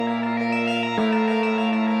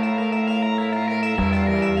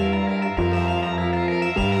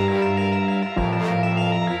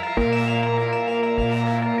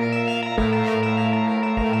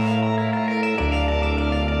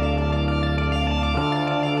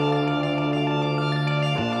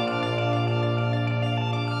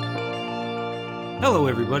Hello,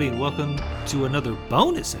 everybody, and welcome to another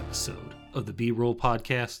bonus episode of the B-Roll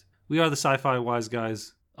Podcast. We are the Sci-Fi Wise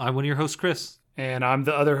Guys. I'm one of your hosts, Chris. And I'm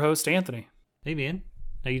the other host, Anthony. Hey, man.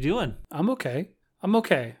 How you doing? I'm okay.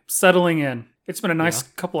 Settling in. It's been a nice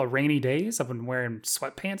couple of rainy days. I've been wearing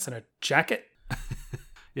sweatpants and a jacket.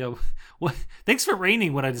 Yeah. Well, thanks for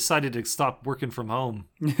raining when I decided to stop working from home.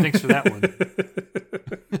 Thanks for that one.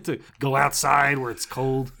 To go outside where it's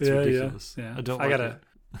cold. It's ridiculous. Yeah. I don't like it.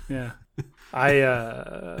 Yeah. I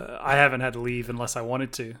haven't had to leave unless I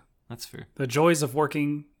wanted to. That's fair. The joys of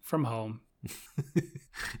working from home.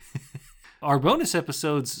 Our bonus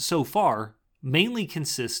episodes so far mainly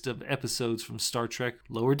consist of episodes from Star Trek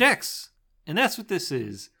Lower Decks. And that's what this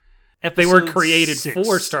is. They were created 6.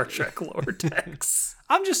 for Star Trek Lower Decks.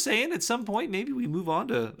 I'm just saying, at some point, maybe we move on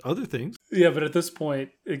to other things. Yeah, but at this point,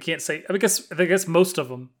 I can't say. I guess most of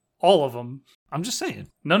them, all of them. I'm just saying.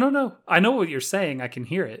 No. I know what you're saying. I can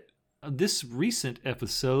hear it. This recent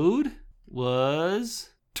episode was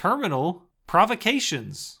Terminal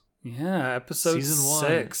Provocations. Yeah, episode Season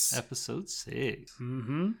 6. Episode 6.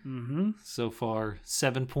 Mm-hmm. So far,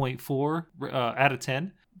 7.4 out of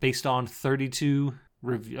 10, based on 32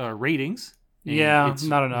 ratings. And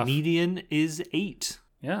not enough. Median is 8.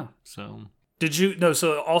 Yeah. So did you no?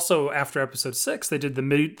 So also after episode 6, they did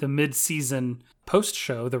the mid-season post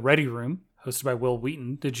show, The Ready Room, hosted by Will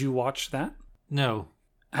Wheaton. Did you watch that? No,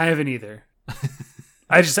 I haven't either.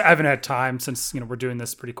 I haven't had time since we're doing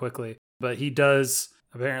this pretty quickly. But he does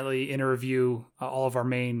apparently interview all of our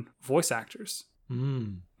main voice actors.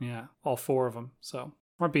 Yeah, all 4 of them. So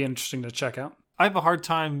might be interesting to check out. I have a hard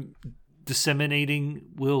time disseminating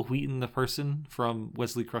Will Wheaton the person from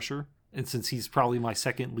Wesley Crusher, and since he's probably my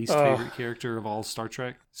second least favorite character of all Star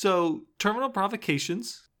Trek. So, Terminal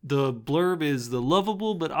Provocations. The blurb is, the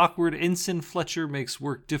lovable but awkward Ensign Fletcher makes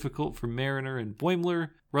work difficult for Mariner and Boimler.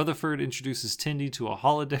 Rutherford introduces Tendi to a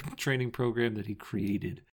holodeck training program that he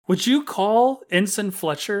created. Would you call Ensign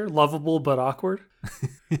Fletcher lovable but awkward?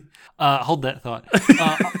 Hold that thought.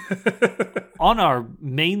 On our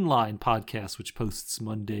mainline podcast, which posts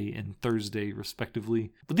Monday and Thursday,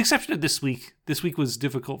 respectively, with the exception of this week was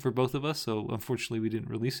difficult for both of us, so unfortunately we didn't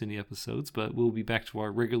release any episodes, but we'll be back to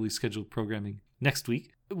our regularly scheduled programming next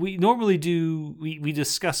week. We normally we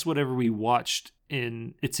discuss whatever we watched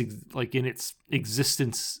in its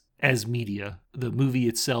existence as media, the movie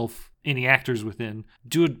itself, any actors within,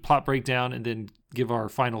 do a plot breakdown, and then give our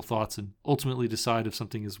final thoughts and ultimately decide if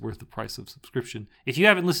something is worth the price of subscription. If you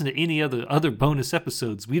haven't listened to any other bonus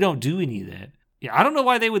episodes, we don't do any of that. Yeah, I don't know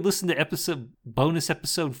why they would listen to bonus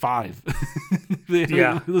episode 5. They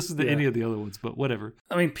don't listen to any of the other ones, but whatever.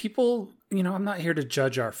 I mean, people, I'm not here to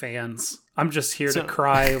judge our fans. I'm just here to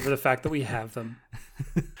cry over the fact that we have them.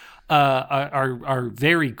 Our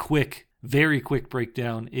very quick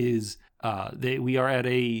breakdown is we are at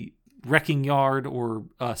a wrecking yard or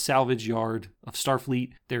salvage yard of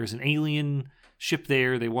Starfleet. There is an alien ship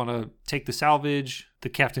there. They want to take the salvage. The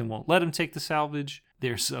captain won't let him take the salvage.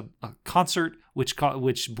 There's a concert which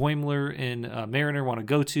Boimler and Mariner want to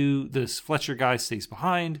go to. This Fletcher guy stays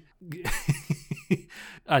behind.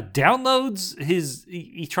 Downloads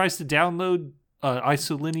he tries to download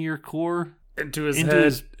isolinear core into his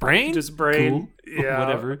brain. Into his brain. Cool. Yeah,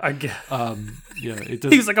 whatever. I guess. It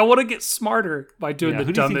does. He's like, I want to get smarter by doing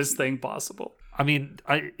the dumbest thing possible. I mean,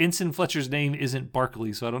 Ensign Fletcher's name isn't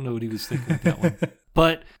Barkley, so I don't know what he was thinking with that one.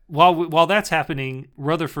 But while that's happening,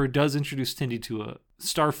 Rutherford does introduce Tendi to a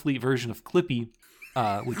Starfleet version of Clippy,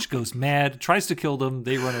 which goes mad, tries to kill them.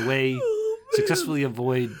 They run away, successfully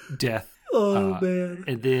avoid death. Man.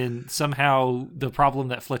 And then somehow the problem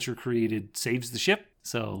that Fletcher created saves the ship.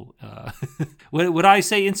 So would I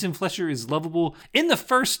say Ensign Fletcher is lovable? In the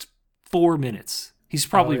first 4 minutes, he's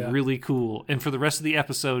probably really cool. And for the rest of the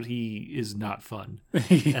episode, he is not fun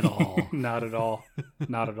at all. Not at all.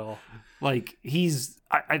 Like,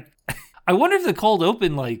 I wonder if the cold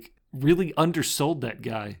open, really undersold that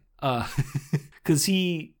guy. Because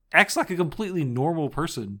he acts like a completely normal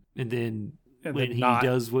person. And then when he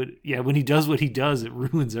does what he does, it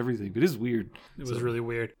ruins everything. But it's weird. It was really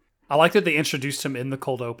weird. I like that they introduced him in the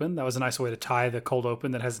cold open. That was a nice way to tie the cold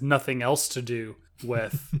open that has nothing else to do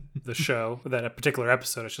with the show, that particular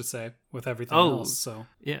episode, I should say, with everything else. So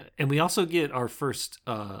yeah, and we also get our first,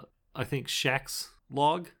 I think, Shax's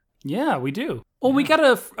log. Yeah, we do. Well, we got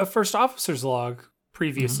a first officer's log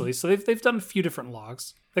previously, so they've done a few different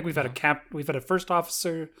logs. I think we've had a first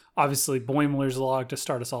officer, obviously Boimler's log to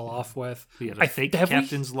start us all off with. We had a fake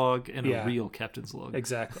captain's log and a real captain's log.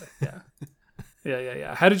 Exactly. Yeah.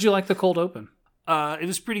 Yeah. How did you like the cold open? It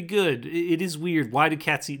was pretty good. It is weird. Why do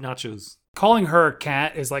cats eat nachos? calling her a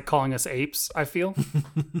cat is like calling us apes, I feel.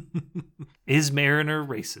 Is Mariner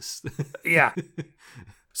racist? Yeah.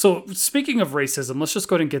 So speaking of racism, let's just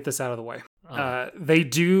go ahead and get this out of the way. Mariner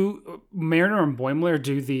and Boimler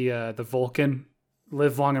do the Vulcan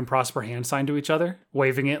live long and prosper hand sign to each other,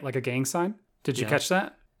 waving it like a gang sign. Did you catch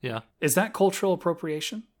that? Yeah. Is that cultural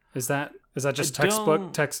appropriation? Is that just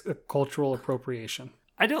textbook cultural appropriation?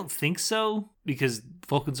 I don't think so, because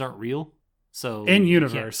Vulcans aren't real. So in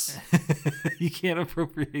universe, you can't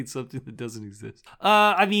appropriate something that doesn't exist.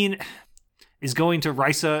 I mean, is going to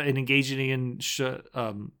Risa and engaging in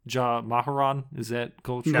Ja Maharan, is that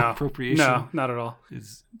cultural appropriation? No, not at all.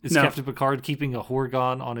 Is Captain Picard keeping a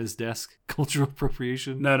Horgon on his desk cultural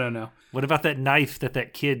appropriation? No. What about that knife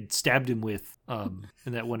that kid stabbed him with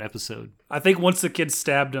in that one episode? I think once the kid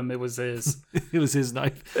stabbed him, it was his. It was his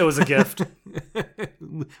knife. It was a gift.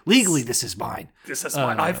 Legally, this is mine. This is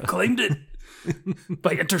mine. I've claimed it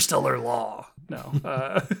by interstellar law. No.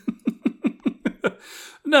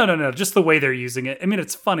 No. Just the way they're using it. I mean,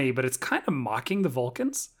 it's funny, but it's kind of mocking the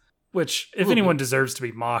Vulcans, which, if anyone deserves to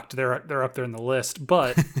be mocked, they're up there in the list.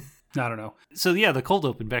 But I don't know. So yeah, the cold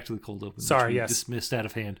open. Back to the cold open. Sorry, yes. Dismissed out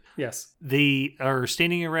of hand. Yes. They are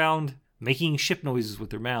standing around making ship noises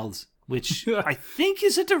with their mouths, which I think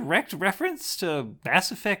is a direct reference to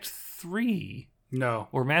Mass Effect 3. No.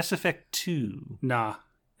 Or Mass Effect 2. Nah.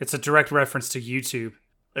 It's a direct reference to YouTube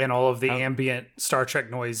and all of the ambient Star Trek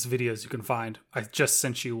noise videos you can find. I just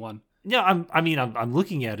sent you one. Yeah, I'm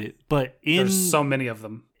looking at it, but there's so many of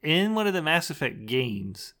them. In one of the Mass Effect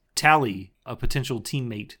games, Tally, a potential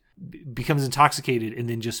teammate, becomes intoxicated and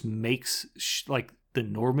then just makes like the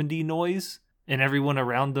Normandy noise, and everyone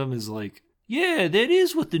around them is like, "Yeah, that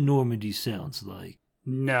is what the Normandy sounds like."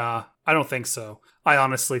 Nah, I don't think so. I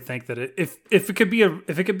honestly think that if it could be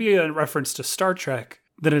a reference to Star Trek,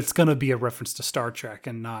 then it's gonna be a reference to Star Trek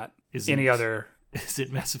and not any other. Is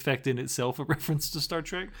it Mass Effect in itself a reference to Star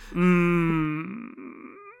Trek?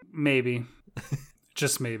 Maybe.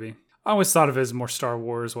 Just maybe. I always thought of it as more Star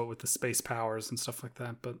Wars, what with the space powers and stuff like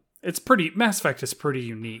that, but Mass Effect is pretty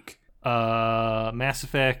unique. Mass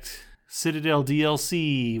Effect Citadel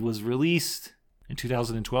DLC was released in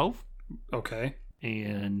 2012. Okay.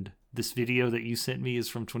 And this video that you sent me is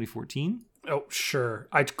from 2014. Oh, sure.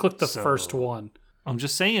 I clicked the first one. I'm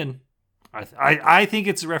just saying. I think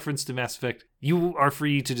it's a reference to Mass Effect. You are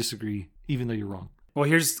free to disagree, even though you're wrong. Well,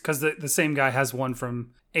 here's because the same guy has one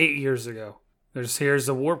from 8 years ago. Here's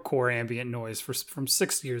a warp core ambient noise from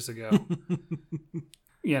 6 years ago.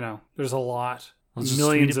 There's a lot.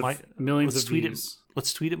 Millions of views.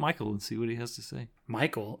 Let's tweet at Michael and see what he has to say.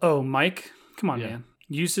 Michael? Oh, Mike? Come on, man.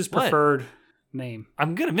 Use his preferred name.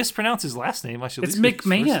 I'm gonna mispronounce his last name. I should. It's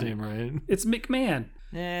McMahon. His first name right. It's McMahon.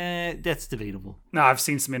 That's debatable. No, I've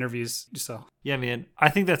seen some interviews. So yeah, man. I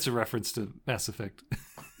think that's a reference to Mass Effect.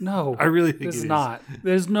 No, I really think it's not.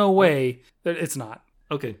 There's no way that it's not.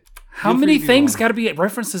 Okay. How many things got to be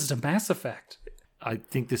references to Mass Effect? I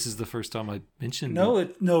think this is the first time I mentioned. No,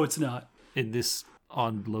 it's not. In this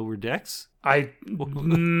on Lower Decks.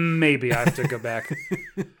 Maybe I have to go back.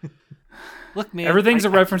 Look, man, everything's a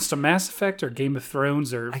reference to Mass Effect or Game of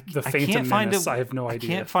Thrones or The Phantom Menace. I have no idea.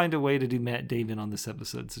 I can't find a way to do Matt Damon on this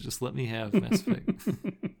episode, so just let me have Mass Effect.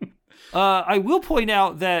 I will point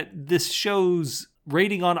out that this show's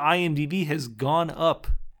rating on IMDb has gone up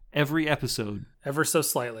every episode. Ever so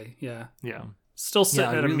slightly, yeah. Yeah. Still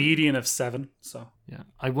sitting at a median of 7, so. Yeah.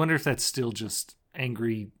 I wonder if that's still just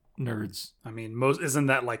angry nerds. I mean, isn't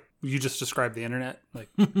that like you just described the internet? Like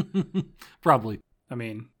Probably. I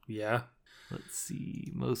mean, yeah. Let's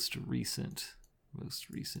see. Most recent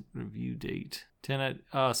review date.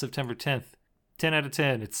 September 10th. 10 out of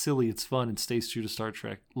 10. It's silly, it's fun, and stays true to Star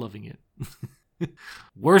Trek. Loving it.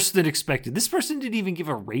 Worse than expected. This person didn't even give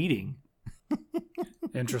a rating.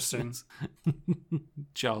 Interesting.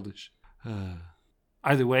 Childish.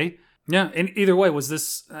 Either way. Yeah, and either way, was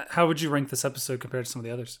this... how would you rank this episode compared to some of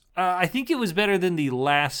the others? I think it was better than the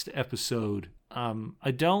last episode.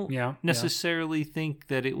 I don't necessarily think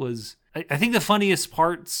that it was... I think the funniest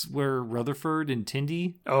parts were Rutherford and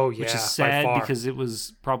Tindy. Oh, yeah, which is sad because it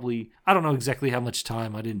was probably... I don't know exactly how much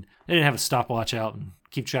time. I didn't have a stopwatch out and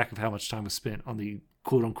keep track of how much time was spent on the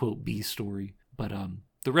quote-unquote B story. But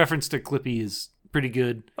the reference to Clippy is pretty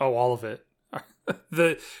good. Oh, all of it.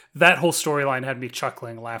 That whole storyline had me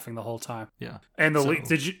chuckling, laughing the whole time. Yeah. And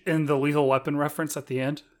the Lethal Weapon reference at the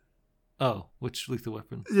end? Oh, which Lethal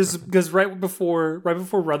Weapon? Because right before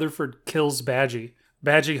Rutherford kills Badgie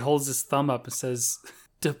holds his thumb up and says,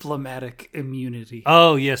 "Diplomatic immunity."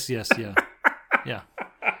 Oh, yes, yeah. Yeah.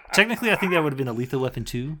 Technically, I think that would have been a Lethal Weapon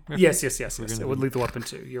 2 reference. Yes. It would Lethal Weapon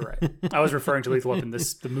 2. You're right. I was referring to Lethal Weapon,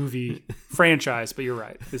 the movie franchise, but you're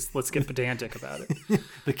right. Let's get pedantic about it.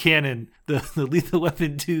 The canon, the Lethal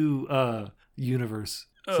Weapon 2 universe.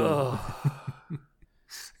 So.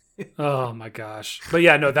 Oh my gosh. But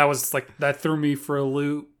yeah, no, that was like, that threw me for a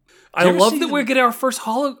loop. I love that we're getting our first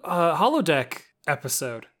holodeck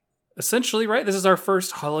episode. Essentially, right? This is our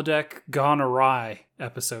first holodeck gone awry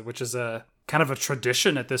episode, which is a kind of a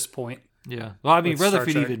tradition at this point. Yeah. Well, I mean,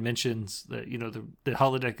 Rutherford even mentions that, the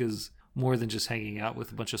holodeck is more than just hanging out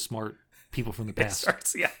with a bunch of smart people from the past.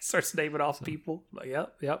 Starts naming off people. Like,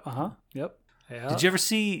 yep. Yeah. Did you ever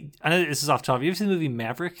see, I know this is off topic, you ever seen the movie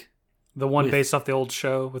Maverick? The one based off the old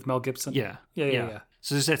show with Mel Gibson? Yeah.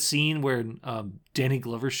 So there's that scene where Danny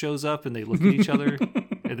Glover shows up and they look at each other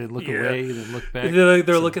and then look away and then look back.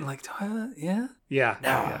 They're looking like, yeah? Yeah.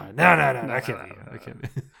 No. I can't be.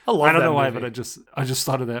 I love I don't know movie. why, but I just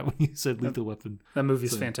thought of that when you said Lethal Weapon. That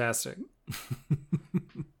movie's fantastic.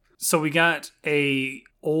 So we got the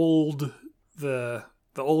old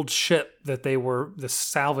ship that the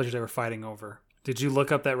salvage they were fighting over. Did you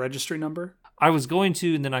look up that registry number? I was going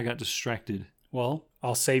to, and then I got distracted. Well,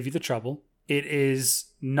 I'll save you the trouble. It is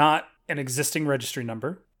not an existing registry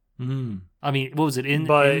number. I mean, what was it?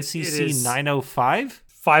 NCC 905?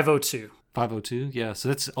 502. 502? Yeah, so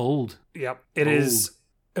that's old. Yep. It is,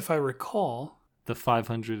 if I recall. The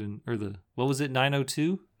 500 what was it,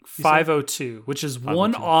 902? 502, which is 502.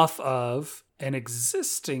 One off of an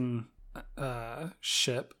existing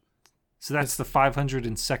ship. So that's the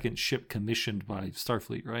 502nd ship commissioned by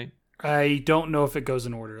Starfleet, right? I don't know if it goes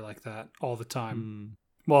in order like that all the time.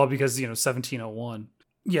 Well, because, 1701.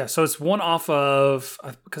 Yeah, so it's one off of,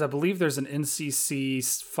 because I believe there's an NCC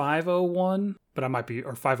 501, but I might be,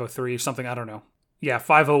 or 503 or something, I don't know. Yeah,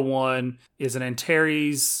 501 is an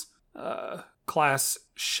Antares class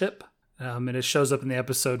ship, and it shows up in the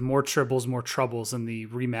episode More Tribbles, More Troubles in the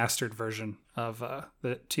remastered version of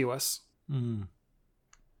the TOS.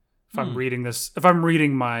 If I'm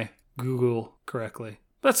reading my Google correctly.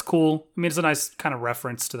 That's cool. I mean, it's a nice kind of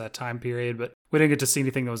reference to that time period, but we didn't get to see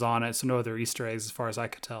anything that was on it, so no other Easter eggs as far as I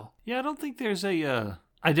could tell. Yeah, I don't think there's an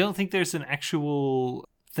actual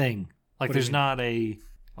thing. Like there's not a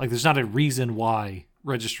reason why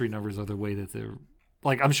registry numbers are the way that they're,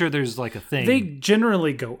 like, I'm sure there's like a thing. They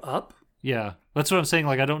generally go up. Yeah. That's what I'm saying.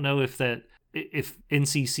 Like, I don't know if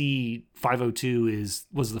NCC 502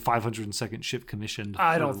 was the 502nd ship commissioned.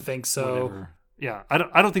 I don't think so. Whatever. Yeah,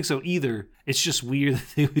 I don't think so either. It's just weird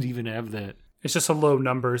that they would even have that. It's just a low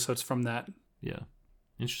number, so it's from that. Yeah,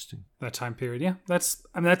 interesting. That time period. Yeah,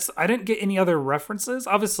 I didn't get any other references.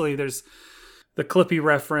 Obviously, there's the Clippy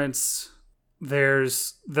reference.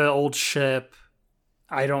 There's the old ship.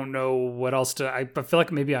 I don't know what else I feel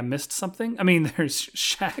like maybe I missed something. I mean, there's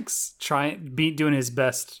Shax's doing his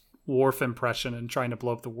best Worf impression and trying to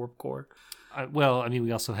blow up the warp core. Well, I mean,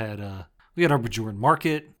 we also had our Bajoran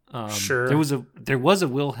Market. Sure. There was a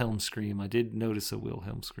Wilhelm scream. I did notice a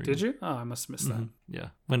Wilhelm scream. Did you? Oh, I must have missed that. Yeah.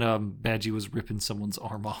 When Badgie was ripping someone's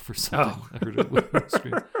arm off or something. Oh. I heard a Wilhelm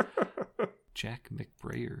scream. Jack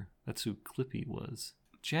McBrayer. That's who Clippy was.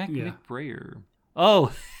 Jack McBrayer.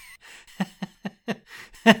 Oh.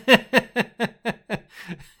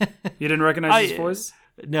 You didn't recognize his voice?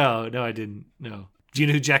 No, I didn't. No. Do you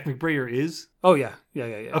know who Jack McBrayer is? Oh, yeah.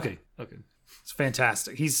 Okay. It's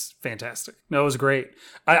fantastic. He's fantastic. No, it was great.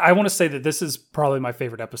 I want to say that this is probably my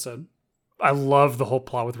favorite episode. I love the whole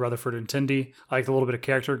plot with Rutherford and Tendi. I like the little bit of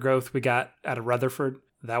character growth we got out of Rutherford.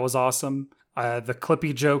 That was awesome. The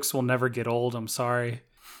Clippy jokes will never get old. I'm sorry.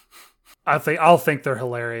 I'll think they're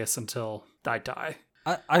hilarious until I die.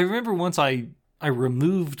 I remember once I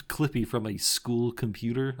removed Clippy from a school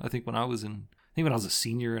computer. I think when I was a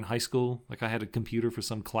senior in high school, like I had a computer for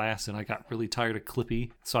some class and I got really tired of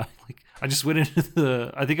Clippy. So I just went into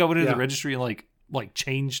the registry and like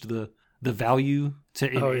changed the value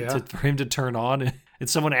for him to turn on. And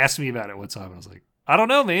someone asked me about it one time. I was like, I don't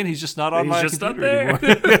know, man. He's just not on my computer anymore.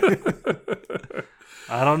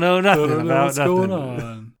 I don't know nothing about what's nothing. Going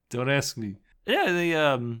on. Don't ask me.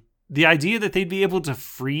 Yeah, the idea that they'd be able to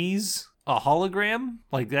freeze a hologram,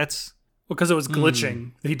 like that's... Well, because it was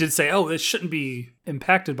glitching. He did say, it shouldn't be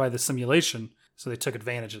impacted by the simulation. So they took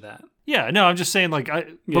advantage of that. Yeah, no, I'm just saying,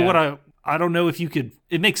 I don't know if you could...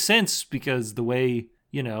 It makes sense because the way,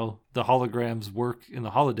 the holograms work in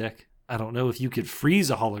the holodeck, I don't know if you could freeze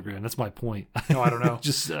a hologram. That's my point. No, I don't know.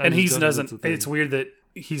 He doesn't... It's weird that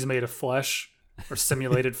he's made of flesh or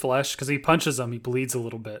simulated flesh because he punches him, he bleeds a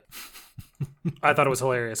little bit. I thought it was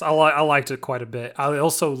hilarious. I liked it quite a bit. I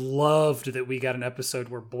also loved that we got an episode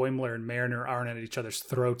where Boimler and Mariner aren't at each other's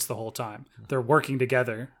throats the whole time. They're working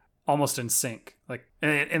together. almost in sync. Like,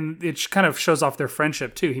 and it kind of shows off their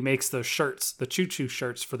friendship too. He makes those shirts, the choo-choo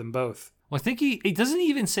shirts for them both. Well, I think he doesn't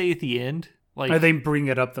even say at the end. Like, they bring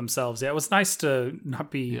it up themselves. Yeah, it was nice to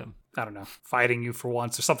not be, I don't know, fighting you for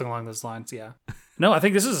once or something along those lines. Yeah. No, I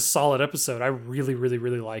think this is a solid episode. I really, really,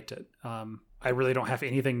 really liked it. I really don't have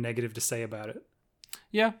anything negative to say about it.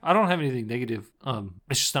 Yeah, I don't have anything negative.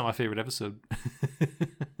 It's just not my favorite episode.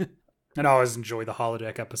 And I always enjoy the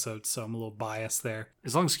holodeck episodes, so I'm a little biased there.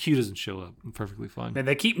 As long as Q doesn't show up, I'm perfectly fine. And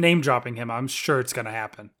they keep name dropping him. I'm sure it's going to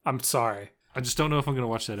happen. I'm sorry. I just don't know if I'm going to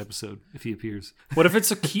watch that episode if he appears. What if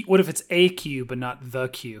it's a Q? What if it's a Q but not the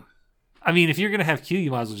Q? I mean, if you're going to have Q,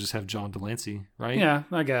 you might as well just have John Delancey, right? Yeah,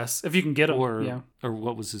 I guess if you can get him. Or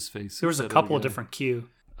what was his face? There was a couple of different Q.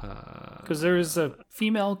 Because there was a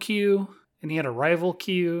female Q and he had a rival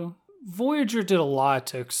Q. Voyager did a lot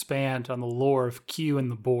to expand on the lore of Q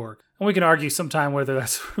and the Borg. And we can argue sometime whether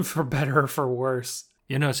that's for better or for worse.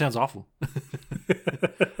 Yeah, no, it sounds awful.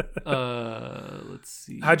 Let's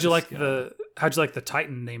see. How'd you like the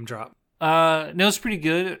Titan name drop? No, it's pretty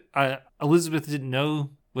good. Elizabeth didn't know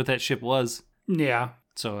what that ship was. Yeah.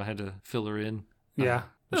 So I had to fill her in. Yeah.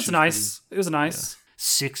 It was nice. It was nice. Yeah.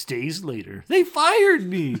 6 days later, they fired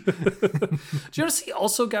me. Do you notice he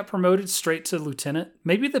also got promoted straight to lieutenant?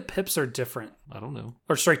 Maybe the pips are different. I don't know.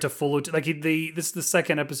 Or straight to full lieutenant. Like this is the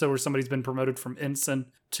second episode where somebody's been promoted from ensign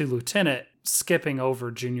to lieutenant, skipping over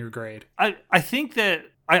junior grade. I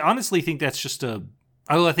honestly think that's just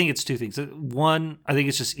I think it's two things. One, I think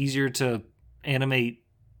it's just easier to animate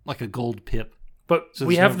like a gold pip. But so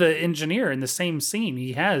we have the engineer in the same scene.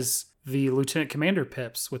 He has the lieutenant commander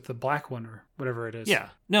pips with the black one or whatever it is. Yeah.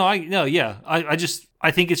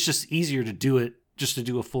 I think it's just easier to do it, just to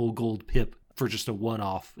do a full gold pip for just a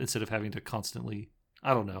one-off instead of having to constantly,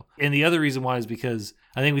 I don't know. And the other reason why is because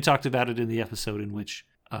I think we talked about it in the episode in which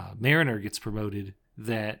Mariner gets promoted,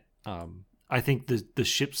 that I think the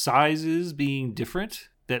ship size is being different,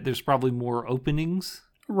 that there's probably more openings.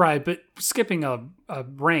 Right, but skipping a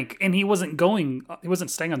rank, and he wasn't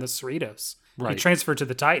staying on the Cerritos. Right. He transferred to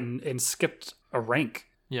the Titan and skipped a rank.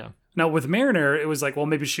 Yeah. Now with Mariner, it was like, well,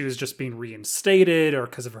 maybe she was just being reinstated, or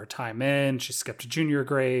because of her time in, she skipped junior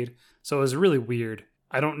grade. So it was really weird.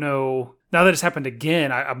 I don't know. Now that it's happened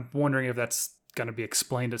again, I'm wondering if that's going to be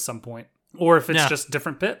explained at some point, or if it's just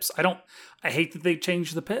different pips. I hate that they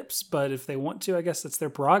changed the pips, but if they want to, I guess that's their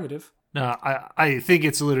prerogative. No, I think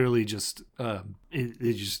it's literally just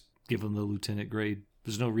they just give them the lieutenant grade.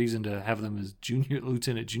 There's no reason to have them as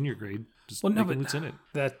lieutenant junior grade. Just make them lieutenant.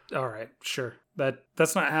 All right, sure.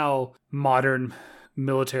 That's not how modern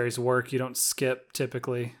militaries work. You don't skip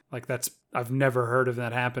typically. Like I've never heard of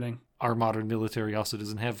that happening. Our modern military also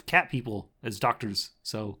doesn't have cat people as doctors.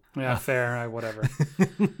 So yeah, fair. Whatever.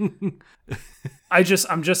 I'm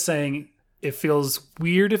just saying it feels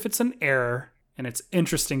weird if it's an error. And it's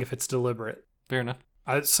interesting if it's deliberate. Fair enough.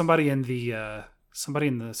 Somebody in the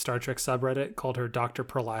Star Trek subreddit called her Dr.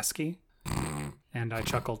 Perlasky, and I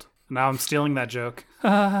chuckled. Now I'm stealing that joke.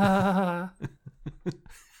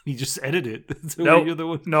 You just edit it. Nope. You're the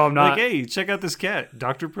one. No, I'm not. Like, hey, check out this cat,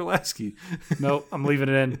 Dr. Perlasky. Nope, I'm leaving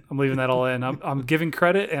it in. I'm leaving that all in. I'm giving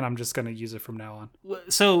credit, and I'm just going to use it from now on.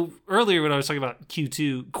 So earlier when I was talking about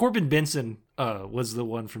Q2, Corbin Benson was the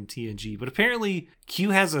one from TNG, but apparently Q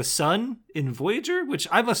has a son in Voyager, which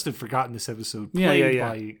I must have forgotten this episode. Played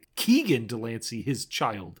by Keegan Delancey, his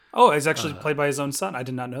child. Oh, he's actually played by his own son. I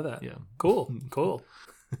did not know that. Yeah. Cool.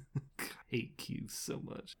 I hate Q so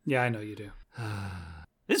much. Yeah, I know you do.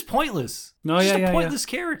 It's pointless. No, It's just a pointless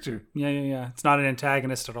character. Yeah. It's not an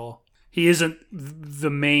antagonist at all. He isn't the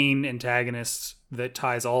main antagonist that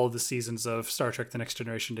ties all of the seasons of Star Trek The Next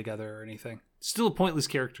Generation together or anything. Still a pointless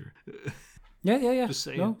character. Yeah. Just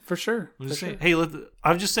saying. No, for sure. I'm just saying. Hey,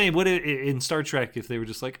 I'm just saying, what in Star Trek if they were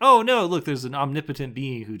just like, oh no, look, there's an omnipotent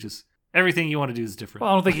being who just everything you want to do is different.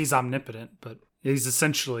 Well, I don't think he's omnipotent, but he's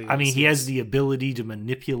essentially. I mean, he has the ability to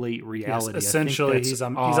manipulate reality. Yes, essentially, he's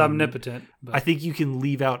omnipotent. But. I think you can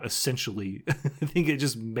leave out essentially. I think it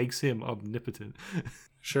just makes him omnipotent.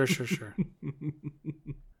 Sure.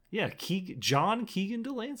 Yeah, John Keegan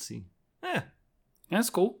Delancey. Yeah,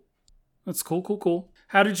 that's cool. That's cool.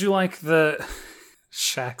 How did you like the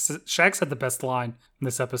Shax had the best line in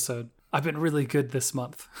this episode. I've been really good this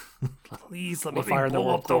month. Please let me fire the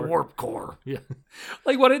warp core. Yeah.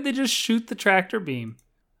 Like, why didn't they just shoot the tractor beam?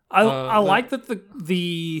 I like that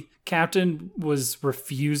the captain was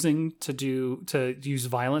refusing to use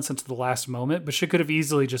violence until the last moment, but she could have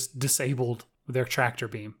easily just disabled their tractor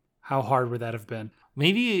beam. How hard would that have been?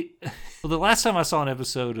 Maybe the last time I saw an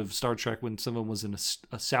episode of Star Trek when someone was in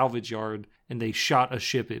a salvage yard and they shot a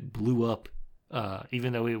ship, it blew up,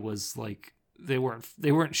 even though it was like they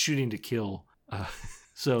weren't shooting to kill.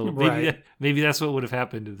 So maybe that's what would have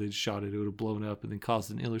happened if they'd shot it. It would have blown up and then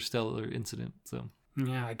caused an interstellar incident. So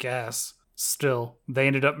yeah, I guess. Still, they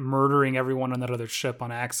ended up murdering everyone on that other ship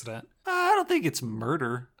on accident. I don't think it's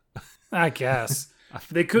murder. I guess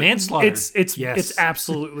they could manslaughter. It's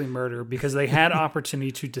absolutely murder because they had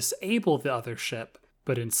opportunity to disable the other ship,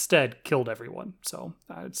 but instead killed everyone. So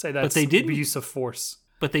I'd say that's abuse of force.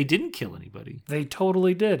 But they didn't kill anybody. They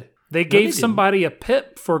totally did. They gave somebody a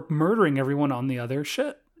pip for murdering everyone on the other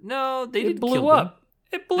ship. No, they didn't kill them.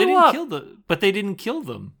 It blew up. But they didn't kill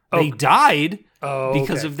them. They died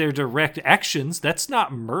because okay. of their direct actions. That's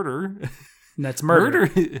not murder. That's murder.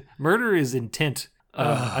 Murder is intent.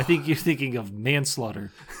 I think you're thinking of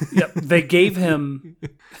manslaughter. Yep. They gave him...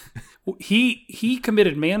 He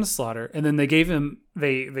committed manslaughter, and then they gave him...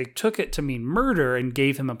 They took it to mean murder and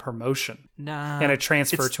gave him a promotion. And a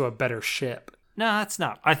transfer to a better ship. No, it's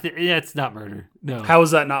not. It's not murder. No. How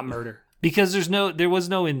is that not murder? Because there was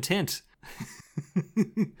no intent.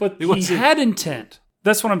 But he had intent.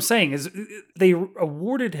 That's what I'm saying. Is they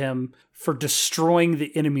awarded him for destroying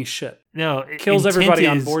the enemy ship. No, kills everybody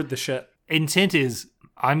on board the ship. Intent is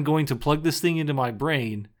I'm going to plug this thing into my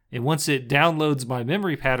brain, and once it downloads my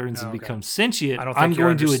memory patterns and becomes sentient, I'm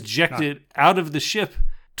going to eject it out of the ship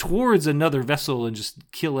towards another vessel and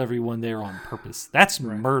just kill everyone there on purpose. That's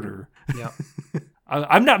murder. Yeah.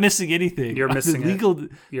 I'm not missing anything. You're missing the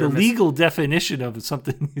legal definition of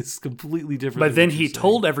something is completely different. But then he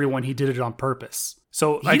told everyone he did it on purpose.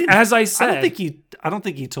 So, as I said, I don't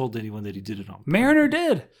think he told anyone that he did it on purpose. Mariner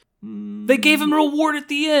did. They gave him a reward at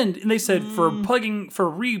the end, and they said for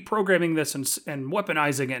reprogramming this and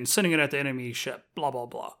weaponizing it and sending it at the enemy ship. Blah blah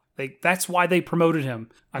blah. That's why they promoted him.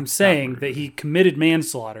 I'm saying that he committed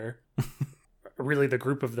manslaughter. Really, the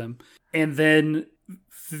group of them, and then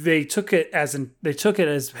they took it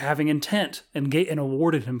as having intent and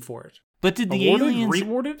awarded him for it. But did the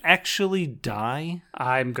aliens actually die?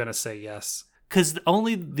 I'm gonna say yes. Because the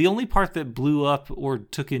only part that blew up or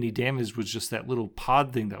took any damage was just that little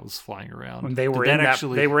pod thing that was flying around. When they were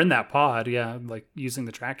they were in that pod, yeah, like using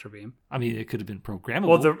the tractor beam. I mean, it could have been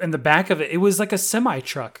programmable. Well, in the back of it was like a semi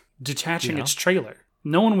truck detaching its trailer.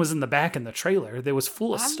 No one was in the back in the trailer. It was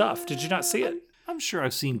full of stuff. Did you not see it? I'm sure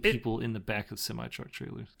I've seen people in the back of semi truck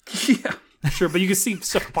trailers. Yeah, sure, but you can see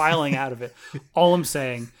stuff piling out of it. All I'm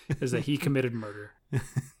saying is that he committed murder.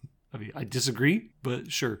 I mean, I disagree, but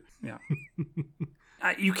sure. Yeah.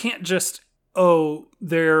 You can't just,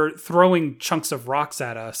 they're throwing chunks of rocks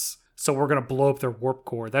at us, so we're going to blow up their warp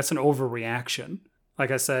core. That's an overreaction. Like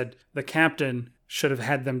I said, the captain should have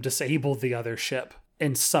had them disable the other ship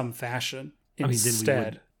in some fashion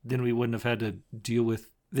instead. Then we wouldn't have had to deal with,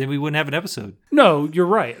 then we wouldn't have an episode. No, you're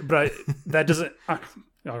right, but that doesn't,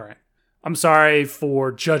 all right. I'm sorry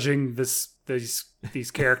for judging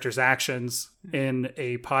these characters' actions in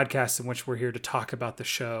a podcast in which we're here to talk about the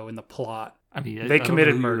show and the plot. I mean, they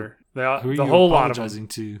committed murder. The whole lot of them.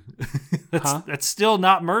 To? That's still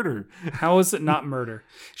not murder. How is it not murder?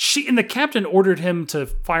 The captain ordered him to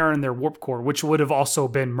fire in their warp core, which would have also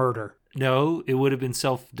been murder. No, it would have been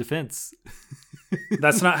self-defense.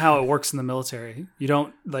 That's not how it works in the military. You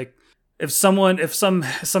don't if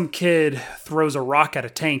some kid throws a rock at a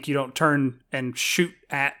tank, you don't turn and shoot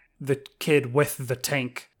at the kid with the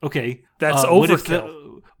tank. Okay. That's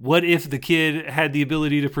overkill. What if the kid had the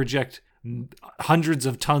ability to project hundreds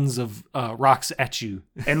of tons of rocks at you?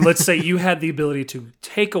 And let's say you had the ability to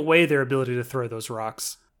take away their ability to throw those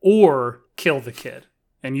rocks or kill the kid.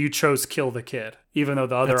 And you chose kill the kid, even though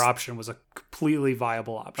the other option was a completely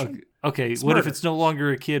viable option. Okay. What if it's no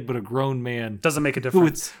longer a kid, but a grown man? Doesn't make a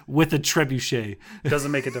difference. With a trebuchet.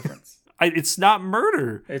 Doesn't make a difference. It's not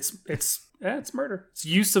murder. It's murder. It's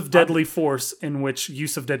use of deadly force in which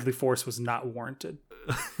use of deadly force was not warranted.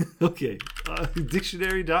 Okay.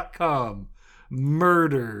 Dictionary.com.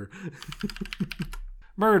 Murder.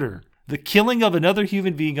 Murder. The killing of another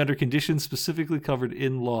human being under conditions specifically covered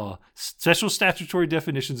in law. Special statutory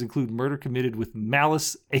definitions include murder committed with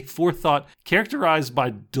malice, a forethought characterized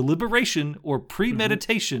by deliberation or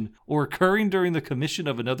premeditation, or occurring during the commission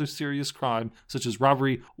of another serious crime, such as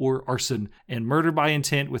robbery or arson, and murder by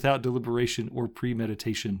intent without deliberation or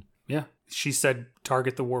premeditation. Yeah. She said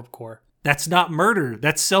target the warp core. That's not murder.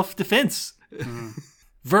 That's self-defense.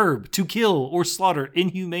 Verb, to kill or slaughter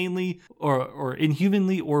inhumanely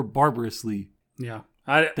or barbarously. Yeah.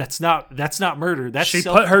 That's not murder. That's she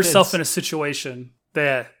put herself in a situation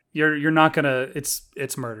that you're not gonna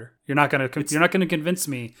it's murder. You're not gonna convince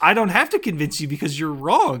me. I don't have to convince you because you're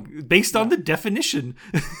wrong based on the definition.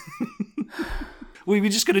 We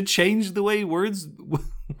just gonna change the way words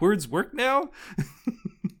work now?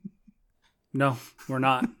 No, we're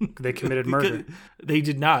not. They committed murder. They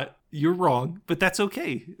did not. You're wrong, but that's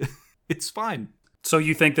okay. It's fine. So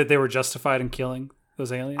you think that they were justified in killing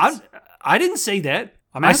those aliens? I didn't say that.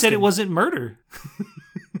 I'm I said asking. it wasn't murder.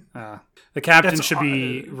 The captain That's should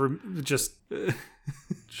be just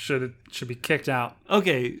should be kicked out.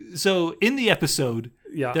 Okay, so in the episode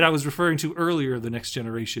that I was referring to earlier, The Next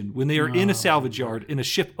Generation, when they are in a salvage yard and a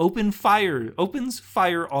ship opens fire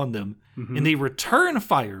on them, and they return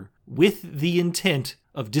fire with the intent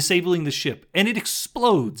of disabling the ship, and it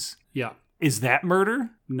explodes. Yeah. Is that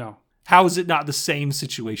murder? No. How is it not the same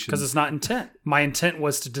situation? Because it's not intent. My intent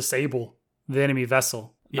was to disable the enemy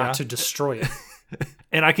vessel, not to destroy it.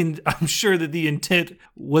 And I'm sure that the intent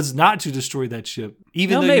was not to destroy that ship.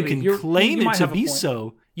 Even though you can claim it to be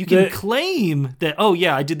so. You can claim that, oh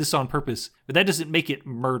yeah, I did this on purpose, but that doesn't make it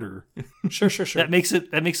murder. Sure. That makes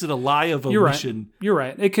it a lie of omission. You're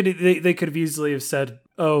right. They could have easily have said,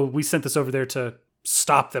 oh, we sent this over there to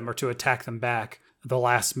stop them or to attack them back at the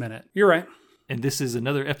last minute. You're right. And this is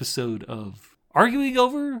another episode of arguing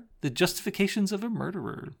over the justifications of a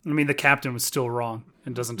murderer. I mean, the captain was still wrong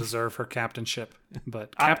and doesn't deserve her captainship,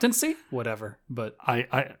 but captaincy, whatever. But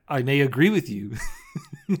I may agree with you.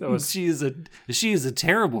 She is a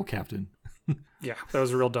terrible captain. Yeah, that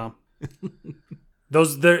was real dumb.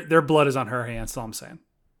 Their blood is on her hands. That's all I'm saying.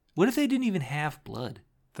 What if they didn't even have blood?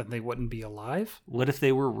 Then they wouldn't be alive. What if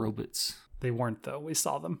they were robots? They weren't, though. We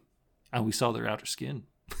saw them. And we saw their outer skin.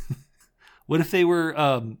 What if they were,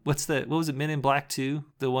 what was it, Men in Black 2?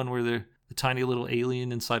 The one where they're the tiny little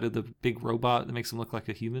alien inside of the big robot that makes them look like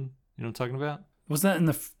a human? You know what I'm talking about?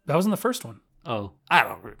 That was in the first one. Oh, I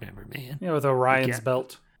don't remember, man. Yeah, with Orion's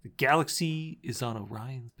belt. The galaxy is on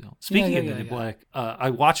Orion's belt. Speaking of Men in Black, I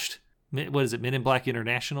watched, what is it, Men in Black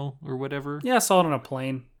International or whatever? Yeah, I saw it on a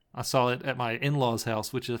plane. I saw it at my in-laws'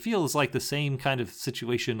 house, which I feel is like the same kind of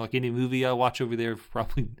situation. Like any movie I watch over there,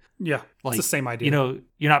 probably. Yeah, like, it's the same idea. You know,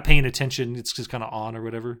 you're not paying attention. It's just kind of on or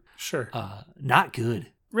whatever. Sure. Not good.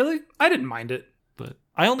 Really? I didn't mind it. But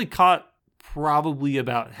I only caught probably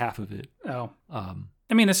about half of it. Oh.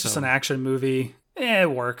 I mean, it's just an action movie.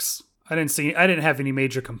 It works. I didn't have any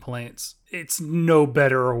major complaints. It's no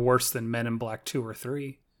better or worse than Men in Black 2 or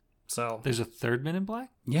 3. So there's a third Men in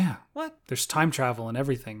Black? Yeah. What? There's time travel and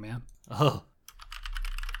everything, man. Oh.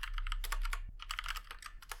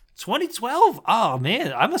 2012? Oh,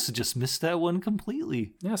 man. I must have just missed that one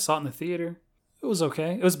completely. Yeah, I saw it in the theater. It was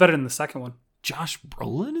okay. It was better than the second one. Josh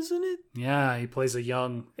Brolin is in it? Yeah, he plays a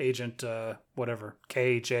young agent, whatever.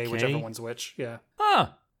 K, J, whichever one's which. Yeah.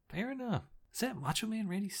 Huh. Fair enough. Is that Macho Man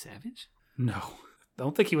Randy Savage? No. I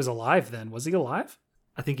don't think he was alive then. Was he alive?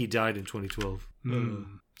 I think he died in 2012.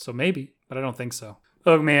 So maybe, but I don't think so.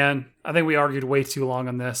 Oh man, I think we argued way too long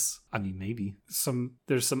on this. I mean, maybe.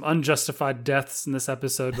 There's some unjustified deaths in this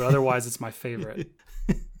episode, but otherwise it's my favorite.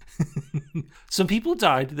 Some people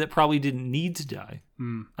died that probably didn't need to die.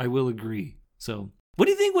 I will agree. So, what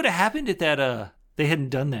do you think would have happened if they hadn't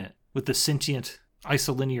done that with the sentient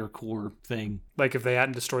isolinear core thing? Like if they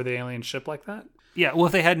hadn't destroyed the alien ship like that? Yeah, well,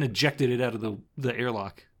 if they hadn't ejected it out of the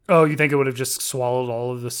airlock. Oh, you think it would have just swallowed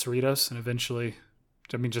all of the Cerritos and eventually,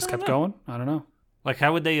 just kept going? I don't know. Like,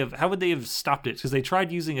 how would they have stopped it? Because they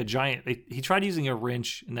tried using he tried using a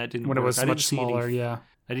wrench, and that didn't work. When it was much smaller, yeah.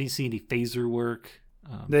 I didn't see any phaser work.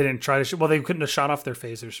 They didn't try to they couldn't have shot off their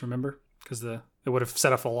phasers, remember? Because it would have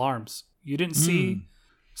set off alarms. You didn't see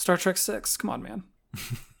Star Trek 6? Come on, man.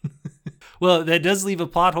 Well, that does leave a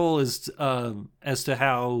plot hole as to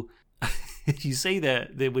how you say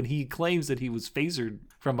that when he claims that he was phasered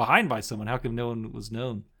from behind by someone, how come no one was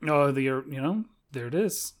known? Oh, there it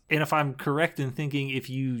is. And if I'm correct in thinking if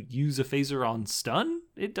you use a phaser on stun,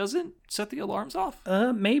 it doesn't set the alarms off?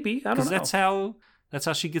 Maybe. I don't know. That's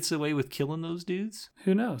how she gets away with killing those dudes?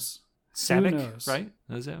 Who knows? Savick, Who knows? Right?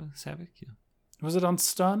 Was that Savick? Yeah. Was it on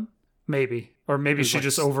stun? Maybe. Or maybe she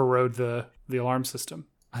just overrode the alarm system.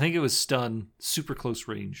 I think it was stun, super close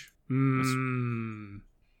range.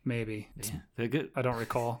 Maybe. Yeah, they're good. I don't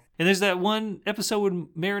recall. And there's that one episode when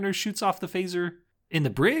Mariner shoots off the phaser in the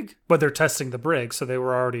brig. But they're testing the brig, so they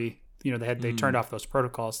were already, they turned off those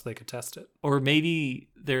protocols so they could test it. Or maybe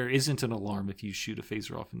there isn't an alarm if you shoot a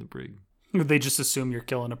phaser off in the brig. They just assume you're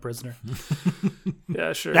killing a prisoner.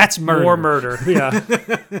 Yeah, sure. That's murder. More murder, yeah.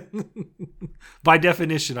 By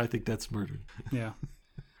definition, I think that's murder. Yeah.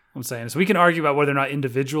 I'm saying is we can argue about whether or not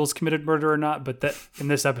individuals committed murder or not, but that in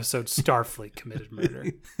this episode, Starfleet committed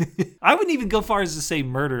murder. I wouldn't even go far as to say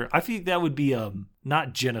murder. I think that would be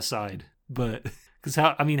not genocide, but because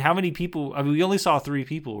how many people? I mean, we only saw 3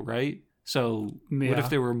 people, right? So what if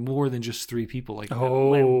there were more than just 3 people? Like,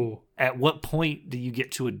 at what point do you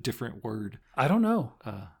get to a different word? I don't know.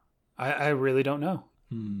 I really don't know.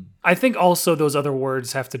 I think also those other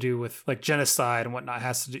words have to do with like genocide and whatnot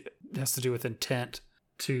has to do with intent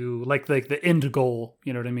to like the end goal.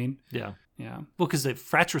 You know what I mean? Yeah. Yeah. Well, because the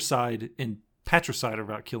fratricide and patricide are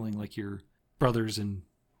about killing like your brothers and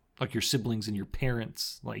like your siblings and your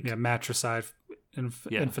parents. Like matricide,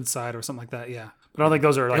 infanticide or something like that. Yeah. But I don't think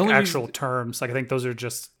those are like actual terms. Like I think those are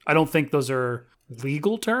I don't think those are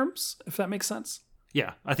legal terms, if that makes sense.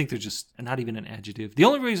 Yeah, I think they're just not even an adjective. The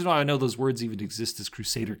only reason why I know those words even exist is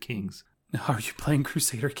Crusader Kings. Are you playing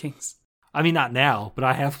Crusader Kings? I mean, not now, but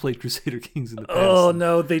I have played Crusader Kings in the past. Oh,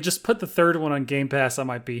 no, they just put the third one on Game Pass. I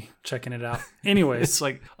might be checking it out. Anyways. It's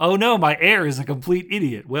like, oh no, my heir is a complete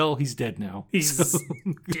idiot. Well, he's dead now. He's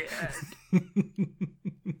dead.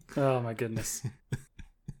 Oh, my goodness.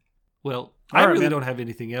 Well, I really don't have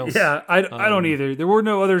anything else. Yeah, I don't either. There were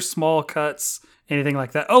no other small cuts, anything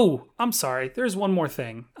like that. Oh, I'm sorry. There's one more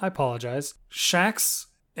thing. I apologize. Shax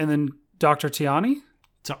and then Dr. Tiani?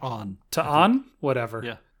 Ta'an? Whatever.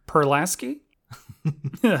 Yeah. Perlasky?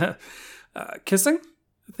 Kissing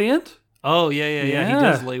at the end? Oh, yeah. He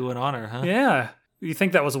does lay one on her, huh? Yeah. You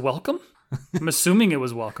think that was welcome? I'm assuming it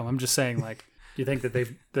was welcome. I'm just saying, like, do you think that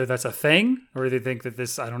that's a thing? Or do they think that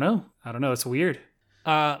this, I don't know. It's weird.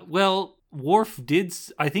 Well, Worf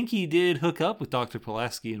I think he did hook up with Dr.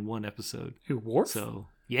 Pulaski in one episode. Who, Worf? So,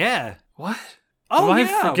 yeah. What? Oh, Am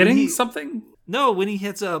I forgetting something? No, when he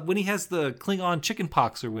has the Klingon chicken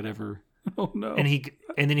pox or whatever. Oh no!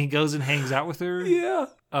 And then he goes and hangs out with her. Yeah.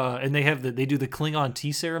 And they do the Klingon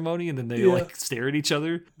tea ceremony, and then they like stare at each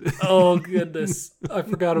other. Oh goodness! I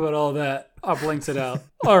forgot about all that. I blinked it out.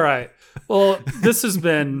 All right. Well, this has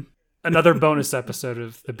been another bonus episode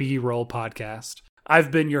of the B-Roll podcast.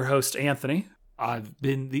 I've been your host, Anthony. I've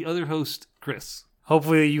been the other host, Chris.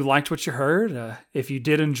 Hopefully you liked what you heard. If you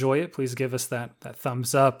did enjoy it, please give us that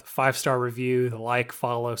thumbs up, 5-star review, the like,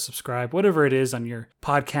 follow, subscribe, whatever it is on your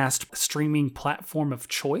podcast streaming platform of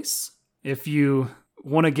choice. If you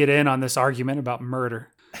want to get in on this argument about murder,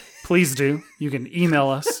 please do. You can email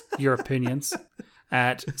us your opinions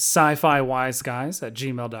at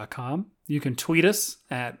sci-fi-wise-guys@gmail.com. You can tweet us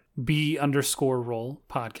at B_roll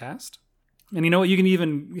podcast. And you know what? You can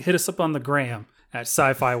even hit us up on the gram at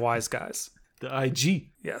Sci-Fi Wise Guys. The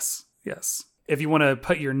IG. Yes. If you want to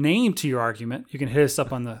put your name to your argument, you can hit us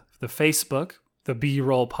up on the Facebook, the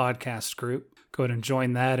B-Roll podcast group. Go ahead and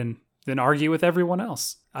join that and then argue with everyone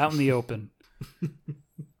else out in the open.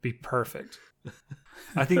 Be perfect.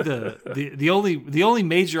 I think the only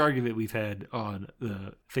major argument we've had on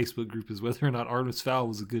the Facebook group is whether or not Artemis Fowl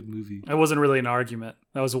was a good movie. It wasn't really an argument.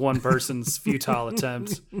 That was one person's futile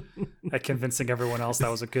attempt at convincing everyone else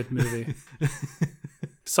that was a good movie.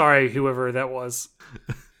 Sorry, whoever that was.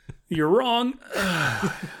 You're wrong.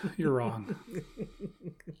 You're wrong.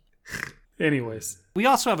 Anyways. We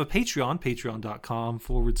also have a Patreon,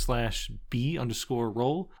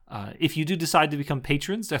 patreon.com/B_roll. If you do decide to become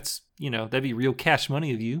patrons, that'd be real cash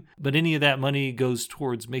money of you. But any of that money goes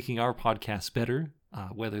towards making our podcast better,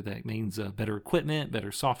 whether that means better equipment,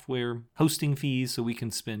 better software, hosting fees, so we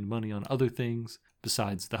can spend money on other things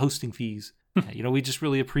besides the hosting fees. We just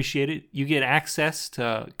really appreciate it. You get access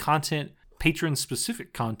to content,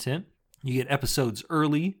 patron-specific content. You get episodes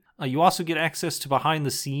early. You also get access to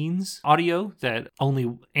behind-the-scenes audio that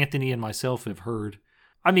only Anthony and myself have heard.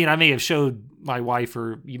 I mean, I may have showed my wife,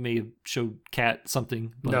 or you may have showed Kat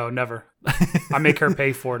something. But... No, never. I make her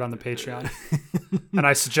pay for it on the Patreon. And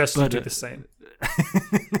I suggest you do the same.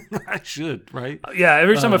 I should, right? Yeah,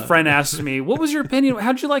 every time a friend asks me, what was your opinion?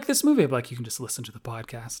 How'd you like this movie? I'm like, you can just listen to the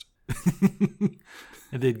podcast.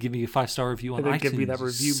 And then give me a 5-star review on iTunes. Give me that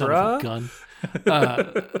review, son bruh. Of a gun.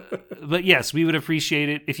 But yes, we would appreciate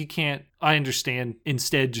it. If you can't, I understand.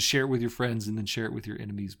 Instead, just share it with your friends and then share it with your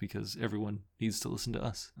enemies, because everyone needs to listen to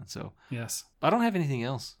us. And so, yes, I don't have anything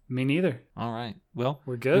else. Me neither. All right. Well,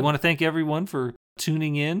 we're good. We want to thank everyone for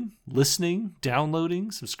tuning in, listening,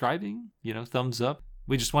 downloading, subscribing, thumbs up.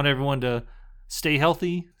 We just want everyone to stay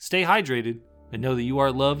healthy, stay hydrated, and know that you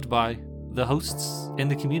are loved by the hosts and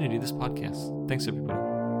the community of this podcast. Thanks, everybody.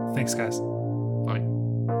 Thanks, guys. Bye.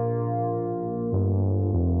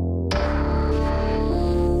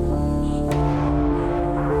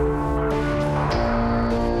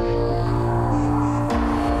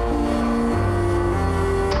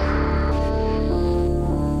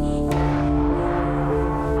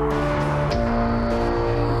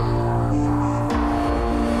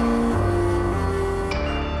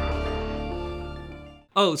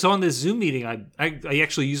 Oh, so on this Zoom meeting, I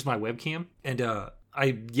actually used my webcam, and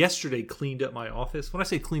I yesterday cleaned up my office. When I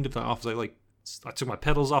say cleaned up my office, I took my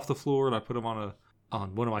pedals off the floor and I put them on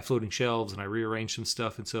one of my floating shelves, and I rearranged some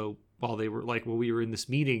stuff. And so while we were in this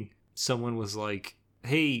meeting, someone was like,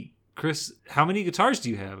 "Hey, Chris, how many guitars do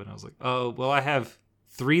you have?" And I was like, "Oh, well, I have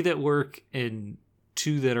 3 that work and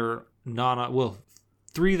 2 that are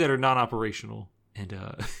three that are non-operational." And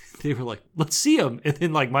they were like, "Let's see them." And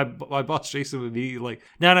then like my boss Jason would be like,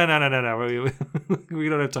 "No, we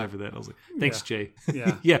don't have time for that." And I was like, "Thanks, Jay."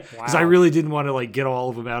 Yeah, yeah, because I really didn't want to like get all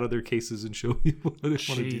of them out of their cases and show people. I didn't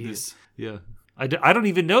want to do this. Yeah, I don't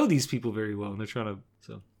even know these people very well, and they're trying to.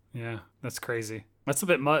 So yeah, that's crazy. That's a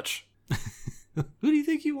bit much. Who do you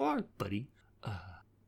think you are, buddy?